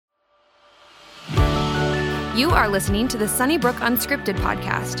You are listening to the Sunnybrook Unscripted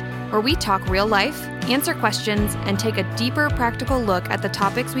Podcast, where we talk real life, answer questions, and take a deeper practical look at the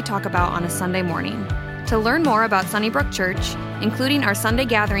topics we talk about on a Sunday morning. To learn more about Sunnybrook Church, including our Sunday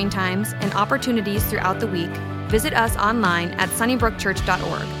gathering times and opportunities throughout the week, visit us online at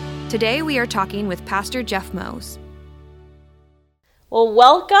sunnybrookchurch.org. Today we are talking with Pastor Jeff Moes. Well,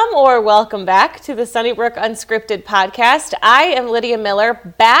 welcome back to the Sunnybrook Unscripted Podcast. I am Lydia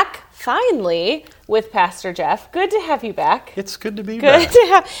Miller, back finally with Pastor Jeff. Good to have you back. It's good to be back.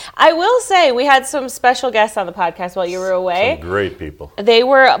 I will say we had some special guests on the podcast while you were away. Some great people. They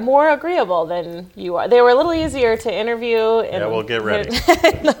were more agreeable than you are. They were a little easier to interview. Yeah, we'll get ready.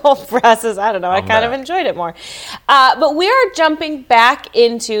 The whole process, I don't know. I kind of enjoyed it more. But we are jumping back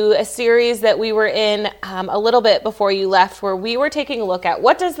into a series that we were in a little bit before you left, where we were taking a look at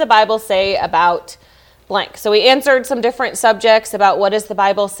what does the Bible say about blank. So we answered some different subjects about what does the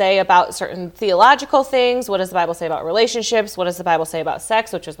Bible say about certain theological things, what does the Bible say about relationships, what does the Bible say about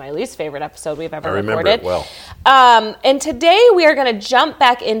sex, which was my least favorite episode we've ever recorded. I remember it well. And today we are going to jump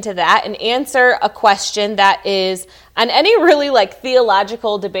back into that and answer a question that is on any really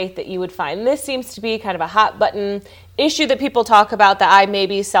theological debate that you would find. This seems to be kind of a hot button issue that people talk about that I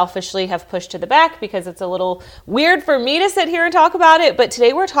maybe selfishly have pushed to the back because it's a little weird for me to sit here and talk about it. But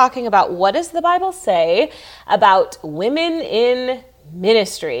today we're talking about what does the Bible say about women in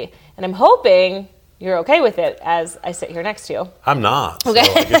ministry? And I'm hoping you're okay with it as I sit here next to you. I'm not. Okay.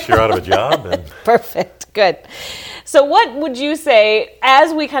 So I guess you're out of a job. Perfect. Good. So what would you say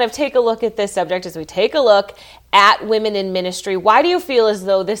as we kind of take a look at this subject, as we take a look at women in ministry, why do you feel as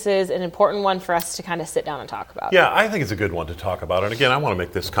though this is an important one for us to kind of sit down and talk about? Yeah, I think it's a good one to talk about. And again, I want to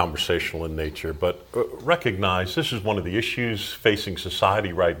make this conversational in nature, but recognize this is one of the issues facing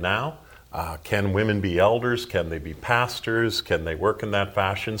society right now. Can women be elders? Can they be pastors? Can they work in that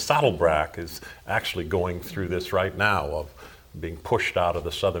fashion? Saddleback is actually going through this right now of being pushed out of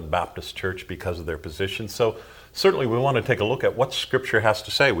the Southern Baptist Church because of their position. So certainly we want to take a look at what Scripture has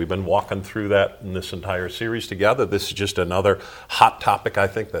to say. We've been walking through that in this entire series together. This is just another hot topic, I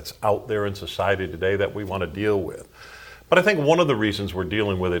think, that's out there in society today that we want to deal with. But I think one of the reasons we're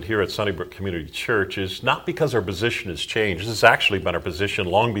dealing with it here at Sunnybrook Community Church is not because our position has changed. This has actually been our position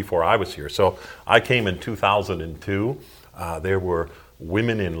long before I was here. So I came in 2002. There were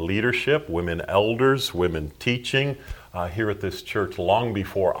women in leadership, women elders, women teaching here at this church long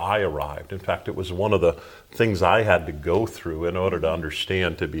before I arrived. In fact, it was one of the things I had to go through in order to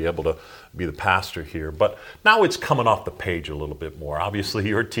understand to be able to be the pastor here. But now it's coming off the page a little bit more. Obviously,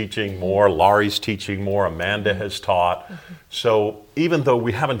 you're teaching more, Laurie's teaching more, Amanda has taught. So even though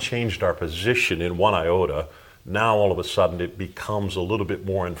we haven't changed our position in one iota, now all of a sudden it becomes a little bit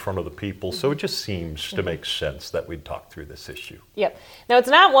more in front of the people. So it just seems to make sense that we'd talk through this issue. Yep. Now it's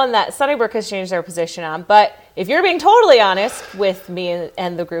not one that Sunnybrook has changed their position on, but if you're being totally honest with me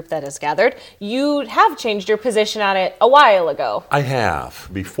and the group that has gathered, you have changed your position on it a while ago. I have.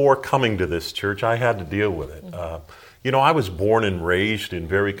 Before coming to this church, I had to deal with it. I was born and raised in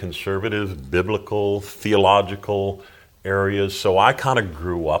very conservative, biblical, theological areas. So I kind of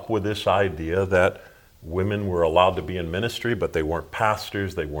grew up with this idea that women were allowed to be in ministry, but they weren't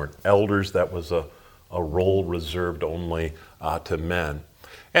pastors, they weren't elders. That was a role reserved only to men.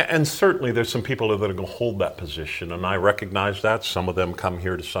 And certainly there's some people that are going to hold that position, and I recognize that. Some of them come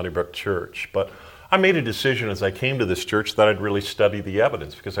here to Sunnybrook Church. But I made a decision as I came to this church that I'd really study the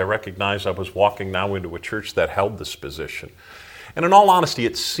evidence, because I recognized I was walking now into a church that held this position. And in all honesty,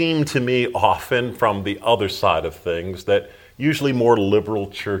 it seemed to me often from the other side of things that usually more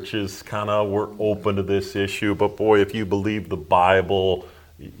liberal churches kind of were open to this issue, but boy, if you believe the Bible,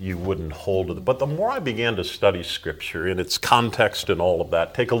 you wouldn't hold to it. But the more I began to study Scripture in its context and all of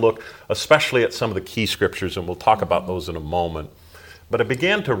that, take a look especially at some of the key Scriptures, and we'll talk about those in a moment. But I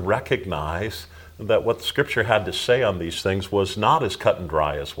began to recognize that what Scripture had to say on these things was not as cut and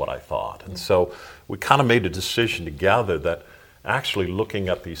dry as what I thought. And so we kind of made a decision together that actually looking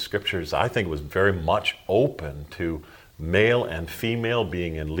at these Scriptures, I think was very much open to male and female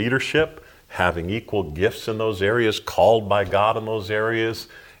being in leadership, having equal gifts in those areas, called by God in those areas,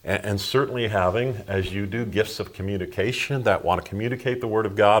 and certainly having, as you do, gifts of communication that want to communicate the Word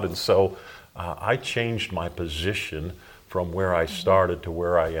of God. And so I changed my position from where I started to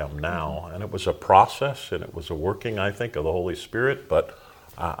where I am now. And it was a process, and it was a working, I think, of the Holy Spirit, but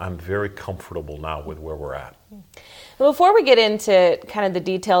I'm very comfortable now with where we're at. Before we get into kind of the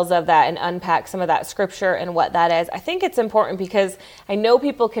details of that and unpack some of that Scripture and what that is, I think it's important because I know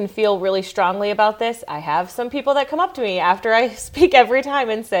people can feel really strongly about this. I have some people that come up to me after I speak every time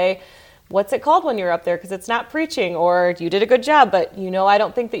and say, what's it called when you're up there? Because it's not preaching, or you did a good job, but I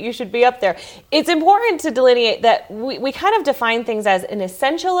don't think that you should be up there. It's important to delineate that we kind of define things as an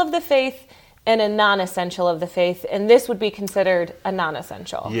essential of the faith and a non-essential of the faith, and this would be considered a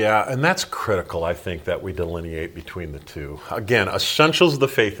non-essential. Yeah, and that's critical, I think, that we delineate between the two. Again, essentials of the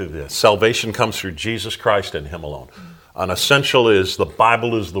faith are this. Salvation comes through Jesus Christ and Him alone. An essential is the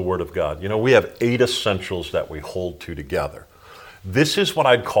Bible is the Word of God. We have 8 essentials that we hold to together. This is what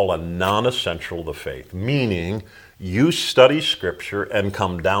I'd call a non-essential of the faith, meaning you study Scripture and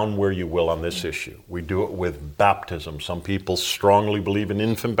come down where you will on this issue. We do it with baptism. Some people strongly believe in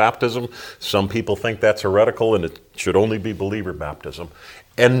infant baptism. Some people think that's heretical and it should only be believer baptism.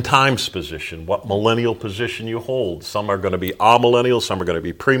 End times position, what millennial position you hold. Some are going to be amillennial, some are going to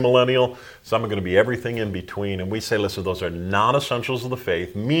be premillennial, some are going to be everything in between. And we say, listen, those are non-essentials of the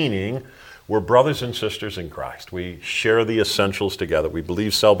faith, meaning we're brothers and sisters in Christ. We share the essentials together. We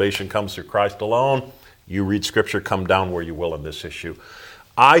believe salvation comes through Christ alone. You read Scripture, come down where you will on this issue.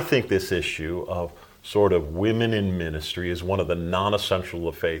 I think this issue of sort of women in ministry is one of the non-essential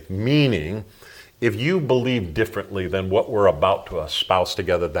of faith, meaning if you believe differently than what we're about to espouse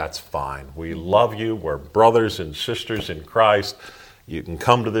together, that's fine. We love you. We're brothers and sisters in Christ. You can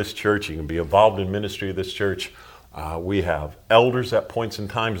come to this church. You can be involved in ministry of this church. We have elders at points in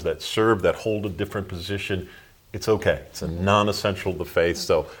times that serve, that hold a different position. It's okay. It's a non-essential of the faith.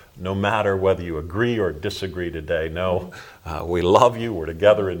 So no matter whether you agree or disagree today, we love you. We're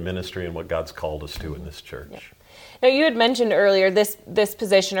together in ministry and what God's called us to in this church. Yeah. Now, you had mentioned earlier this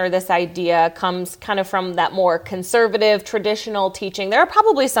position or this idea comes kind of from that more conservative, traditional teaching. There are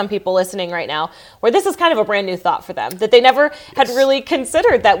probably some people listening right now where this is kind of a brand new thought for them, that they never had really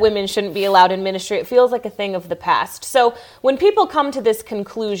considered that women shouldn't be allowed in ministry. It feels like a thing of the past. So when people come to this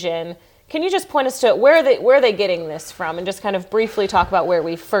conclusion, can you just point us to where are they getting this from, and just kind of briefly talk about where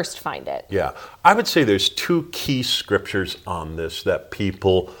we first find it? Yeah, I would say there's 2 key scriptures on this that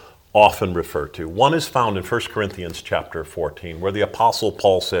people often refer to. One is found in 1 Corinthians chapter 14, where the Apostle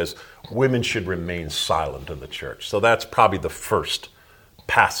Paul says women should remain silent in the church. So that's probably the first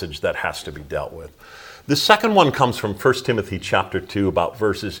passage that has to be dealt with. The second one comes from 1 Timothy chapter 2, about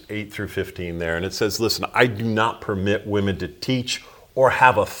verses 8 through 15 there, and it says, listen, I do not permit women to teach or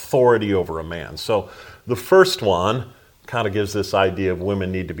have authority over a man. So the first one kind of gives this idea of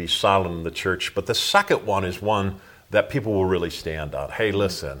women need to be silent in the church, but the second one is one that people will really stand on. Hey,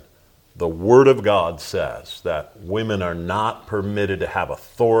 listen, the Word of God says that women are not permitted to have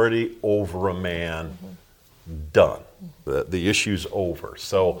authority over a man. Done. The issue's over.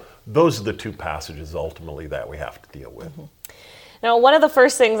 So those are the 2 passages ultimately that we have to deal with. Now, one of the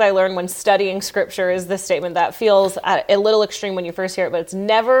first things I learned when studying Scripture is this statement that feels a little extreme when you first hear it, but it's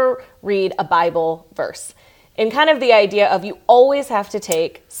never read a Bible verse. And kind of the idea of you always have to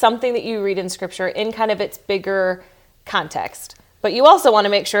take something that you read in Scripture in kind of its bigger context. But you also want to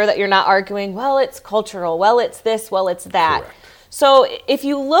make sure that you're not arguing, well, it's cultural, well, it's this, well, it's that. Correct. So if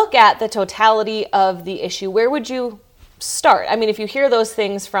you look at the totality of the issue, where would you start? I mean, if you hear those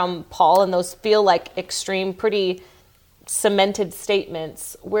things from Paul and those feel like extreme, pretty cemented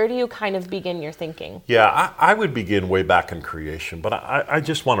statements, where do you kind of begin your thinking? Yeah, I would begin way back in creation, but I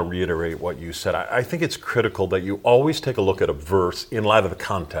just want to reiterate what you said. I think it's critical that you always take a look at a verse in light of the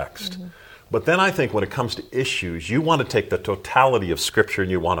context. But then I think when it comes to issues, you want to take the totality of Scripture and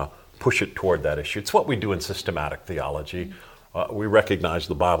you want to push it toward that issue. It's what we do in systematic theology. We recognize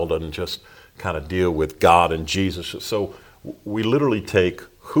the Bible doesn't just kind of deal with God and Jesus. So we literally take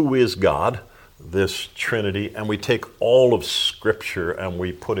who is God, this Trinity, and we take all of Scripture and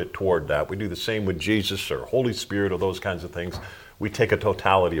we put it toward that. We do the same with Jesus or Holy Spirit or those kinds of things. We take a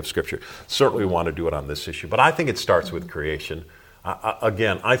totality of Scripture. Certainly we want to do it on this issue, but I think it starts with creation.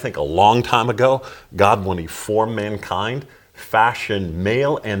 Again, I think a long time ago, God, when He formed mankind, fashioned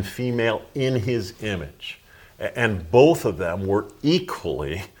male and female in His image. And both of them were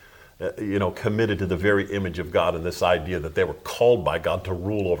equally committed to the very image of God, and this idea that they were called by God to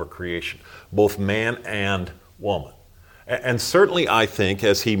rule over creation, both man and woman. And certainly I think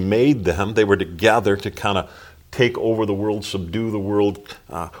as He made them, they were together to kind of take over the world, subdue the world,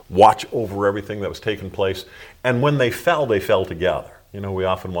 watch over everything that was taking place. And when they fell together. We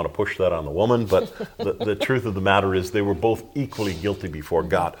often want to push that on the woman, but the truth of the matter is they were both equally guilty before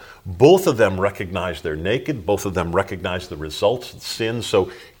God. Both of them recognized they're naked. Both of them recognized the results of sin.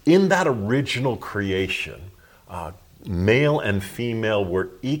 So in that original creation, male and female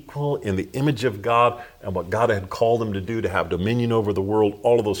were equal in the image of God and what God had called them to do, to have dominion over the world,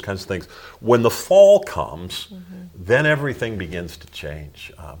 all of those kinds of things. When the fall comes, then everything begins to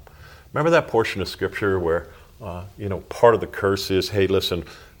change. Remember that portion of Scripture where part of the curse is, hey, listen,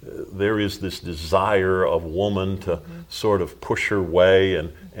 there is this desire of woman to sort of push her way,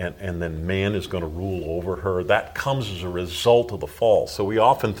 and then man is going to rule over her. That comes as a result of the fall. So we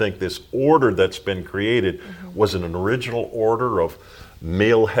often think this order that's been created was an original order of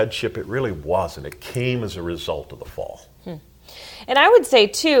male headship. It really wasn't. It came as a result of the fall. And I would say,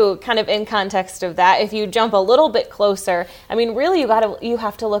 too, kind of in context of that, if you jump a little bit closer, I mean, really, you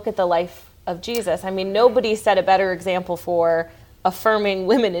have to look at the life of Jesus. I mean, nobody set a better example for affirming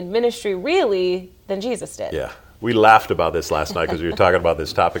women in ministry, really, than Jesus did. Yeah. We laughed about this last night because we were talking about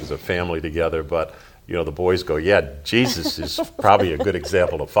this topic as a family together, but, the boys go, yeah, Jesus is probably a good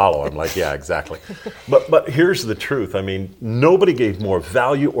example to follow. I'm like, yeah, exactly. But here's the truth. I mean, nobody gave more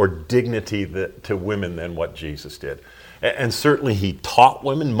value or dignity to women than what Jesus did. And certainly he taught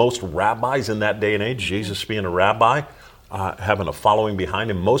women. Most rabbis in that day and age, Jesus being a rabbi, having a following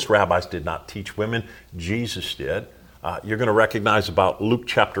behind him, most rabbis did not teach women. Jesus did. You're going to recognize about Luke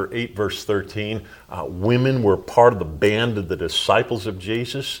chapter 8, verse 13. Women were part of the band of the disciples of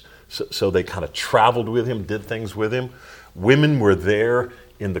Jesus, so they kind of traveled with him, did things with him. Women were there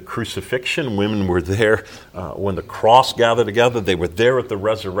in the crucifixion. Women were there when the cross gathered together. They were there at the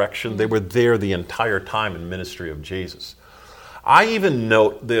resurrection. They were there the entire time in ministry of Jesus. I even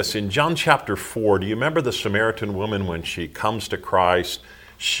note this in John chapter 4. Do you remember the Samaritan woman when she comes to Christ?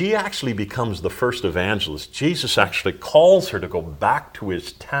 She actually becomes the first evangelist. Jesus actually calls her to go back to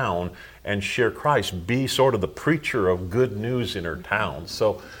his town and share Christ, be sort of the preacher of good news in her town.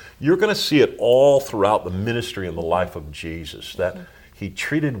 So you're going to see it all throughout the ministry and the life of Jesus, that he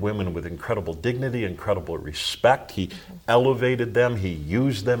treated women with incredible dignity, incredible respect. He elevated them. He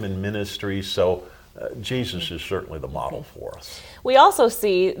used them in ministry. So Jesus is certainly the model for us. We also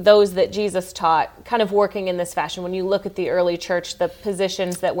see those that Jesus taught kind of working in this fashion. When you look at the early church, the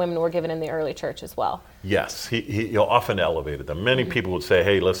positions that women were given in the early church as well. Yes, he often elevated them. Many people would say,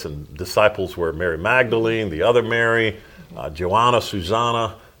 hey, listen, disciples were Mary Magdalene, the other Mary, Joanna,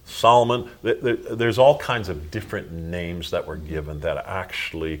 Susanna, Solomon. There's all kinds of different names that were given that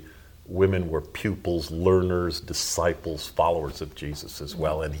actually women were pupils, learners, disciples, followers of Jesus as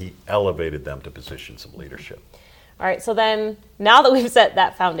well, and he elevated them to positions of leadership. All right, so then now that we've set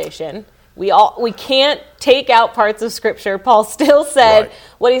that foundation, we can't take out parts of Scripture. Paul still said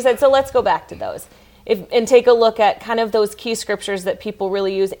what he said, so let's go back to those and take a look at kind of those key Scriptures that people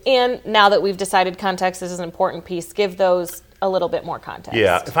really use. And now that we've decided context is an important piece, give those a little bit more context.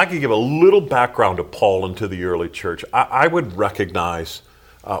 Yeah, if I could give a little background to Paul and to the early church, I would recognize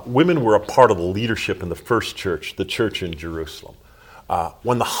women were a part of the leadership in the first church, the church in Jerusalem.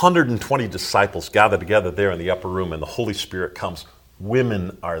 When the 120 disciples gather together there in the upper room and the Holy Spirit comes,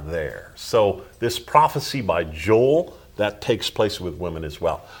 women are there. So this prophecy by Joel, that takes place with women as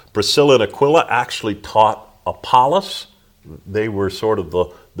well. Priscilla and Aquila actually taught Apollos. They were sort of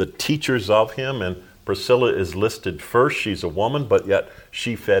the teachers of him, and Priscilla is listed first. She's a woman, but yet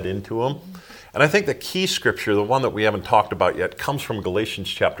she fed into him. And I think the key scripture, the one that we haven't talked about yet, comes from Galatians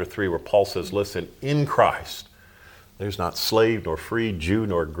chapter 3, where Paul says, listen, in Christ, there's not slave nor free, Jew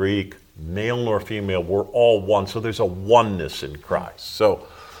nor Greek, male nor female, we're all one. So there's a oneness in Christ. So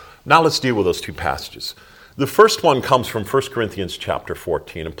now let's deal with those two passages. The first one comes from 1 Corinthians chapter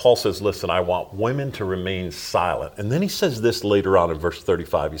 14, and Paul says, listen, I want women to remain silent. And then he says this later on in verse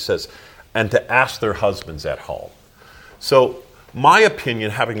 35, he says, and to ask their husbands at home. So my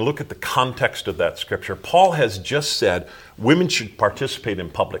opinion, having looked at the context of that scripture, Paul has just said women should participate in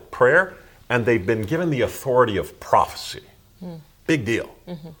public prayer, and they've been given the authority of prophecy. Big deal.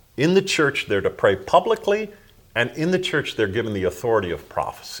 In the church, they're to pray publicly, and in the church, they're given the authority of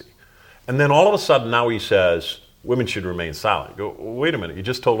prophecy. And then all of a sudden, now he says, women should remain silent. You go, wait a minute, you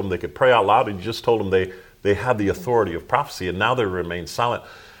just told them they could pray out loud, and you just told them they had the authority of prophecy, and now they remain silent.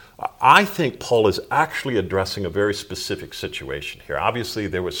 I think Paul is actually addressing a very specific situation here. Obviously,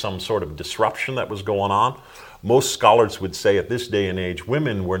 there was some sort of disruption that was going on. Most scholars would say at this day and age,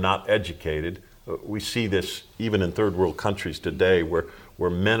 women were not educated. We see this even in third world countries today where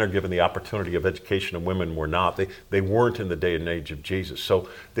men are given the opportunity of education and women were not. They weren't in the day and age of Jesus. So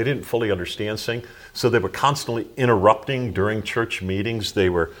they didn't fully understand things. So they were constantly interrupting during church meetings. They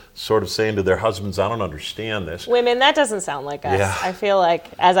were sort of saying to their husbands, I don't understand this. Women, that doesn't sound like us. Yeah. I feel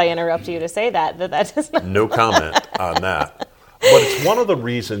like, as I interrupt you to say that does not. No comment on that. But it's one of the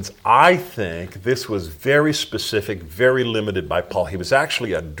reasons I think this was very specific, very limited by Paul. He was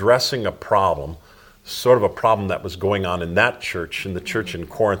actually addressing a problem, sort of a problem that was going on in that church, in the church in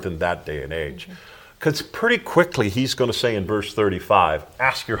Corinth in that day and age. Because pretty quickly he's going to say in verse 35,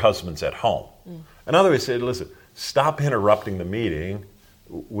 ask your husbands at home. In other words, he said, listen, stop interrupting the meeting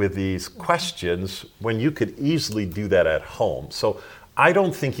with these questions when you could easily do that at home. So I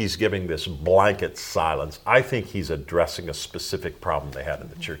don't think he's giving this blanket silence. I think he's addressing a specific problem they had in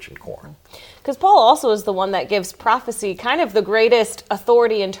the church in Corinth. Because Paul also is the one that gives prophecy kind of the greatest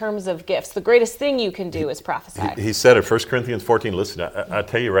authority in terms of gifts. The greatest thing you can do is prophesy. He said in 1 Corinthians 14, listen, I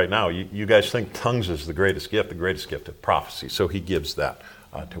tell you right now, you guys think tongues is the greatest gift is prophecy. So he gives that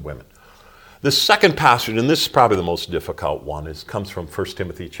to women. The second passage, and this is probably the most difficult one, comes from 1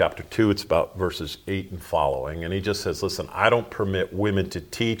 Timothy chapter 2. It's about verses 8 and following. And he just says, listen, I don't permit women to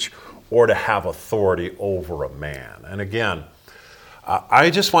teach or to have authority over a man. And again, I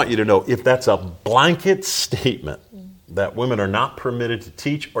just want you to know, if that's a blanket statement that women are not permitted to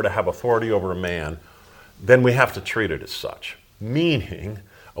teach or to have authority over a man, then we have to treat it as such. Meaning,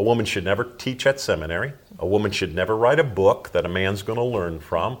 a woman should never teach at seminary. A woman should never write a book that a man's going to learn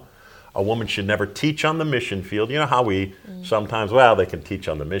from. A woman should never teach on the mission field. You know how we sometimes, they can teach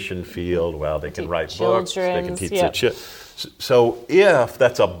on the mission field, they can write books, they can teach their children. So if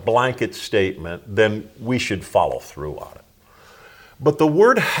that's a blanket statement, then we should follow through on it. But the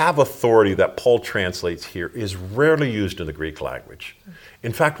word have authority that Paul translates here is rarely used in the Greek language.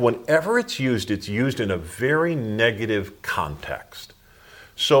 In fact, whenever it's used in a very negative context.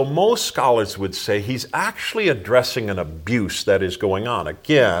 So most scholars would say he's actually addressing an abuse that is going on.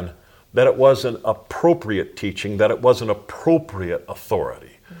 Again, that it wasn't appropriate teaching, that it wasn't appropriate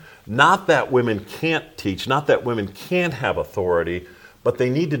authority. Not that women can't teach, not that women can't have authority, but they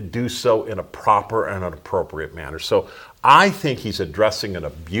need to do so in a proper and an appropriate manner. So I think he's addressing an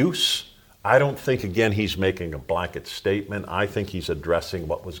abuse. I don't think, again, he's making a blanket statement. I think he's addressing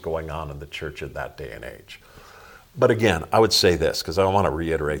what was going on in the church in that day and age. But again, I would say this, because I want to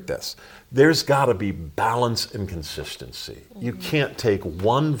reiterate this. There's got to be balance and consistency. You can't take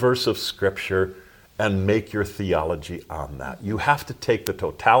one verse of Scripture and make your theology on that. You have to take the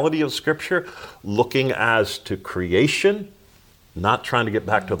totality of Scripture, looking as to creation, not trying to get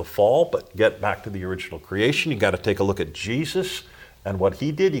back to the fall, but get back to the original creation. You got to take a look at Jesus and what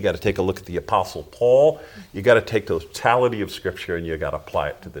he did. You got to take a look at the Apostle Paul. You got to take the totality of Scripture and you got to apply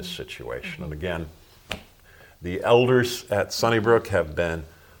it to this situation. And again, the elders at Sunnybrook have been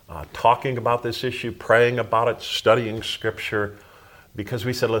talking about this issue, praying about it, studying Scripture, because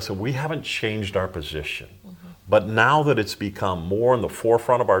we said, listen, we haven't changed our position. But now that it's become more in the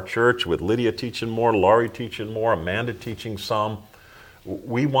forefront of our church, with Lydia teaching more, Laurie teaching more, Amanda teaching some,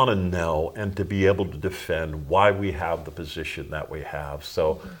 we want to know and to be able to defend why we have the position that we have.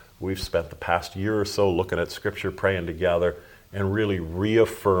 So we've spent the past year or so looking at Scripture, praying together, and really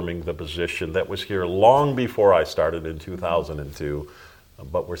reaffirming the position that was here long before I started in 2002.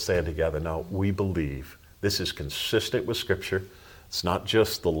 But we're saying together, no, we believe this is consistent with Scripture. It's not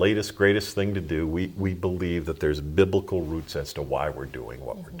just the latest, greatest thing to do. We believe that there's biblical roots as to why we're doing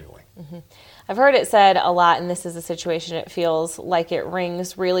what we're doing. I've heard it said a lot, and this is a situation it feels like it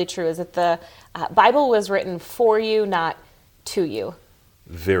rings really true, is that the Bible was written for you, not to you.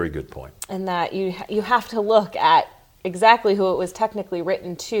 Very good point. And that you have to look at exactly who it was technically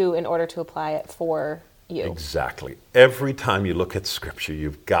written to in order to apply it for you. Exactly. Every time you look at Scripture,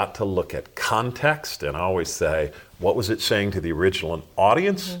 you've got to look at context, and I always say, what was it saying to the original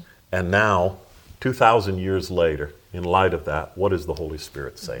audience? And now, 2,000 years later, in light of that, what is the Holy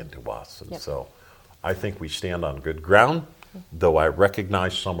Spirit saying to us? And so I think we stand on good ground, though I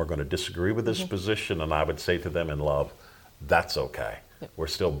recognize some are going to disagree with this position, and I would say to them in love, that's okay. We're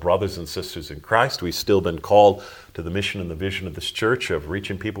still brothers and sisters in Christ. We've still been called to the mission and the vision of this church of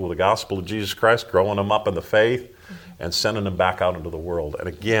reaching people with the gospel of Jesus Christ, growing them up in the faith, and sending them back out into the world. And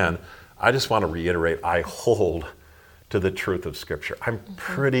again, I just want to reiterate, I hold to the truth of Scripture. I'm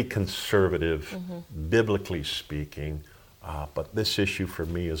pretty conservative, biblically speaking, but this issue for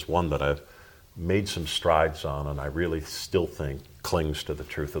me is one that I've made some strides on, and I really still think clings to the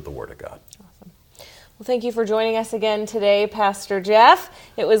truth of the Word of God. Awesome. Well, thank you for joining us again today, Pastor Jeff.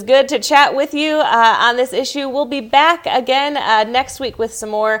 It was good to chat with you on this issue. We'll be back again next week with some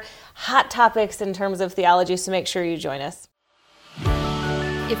more hot topics in terms of theology, so make sure you join us.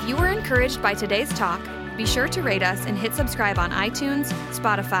 If you were encouraged by today's talk, be sure to rate us and hit subscribe on iTunes,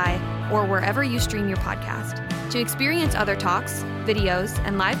 Spotify, or wherever you stream your podcast. To experience other talks, videos,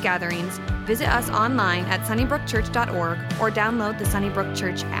 and live gatherings, visit us online at sunnybrookchurch.org or download the Sunnybrook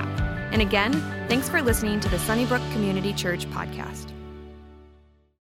Church app. And again, thanks for listening to the Sunnybrook Community Church podcast.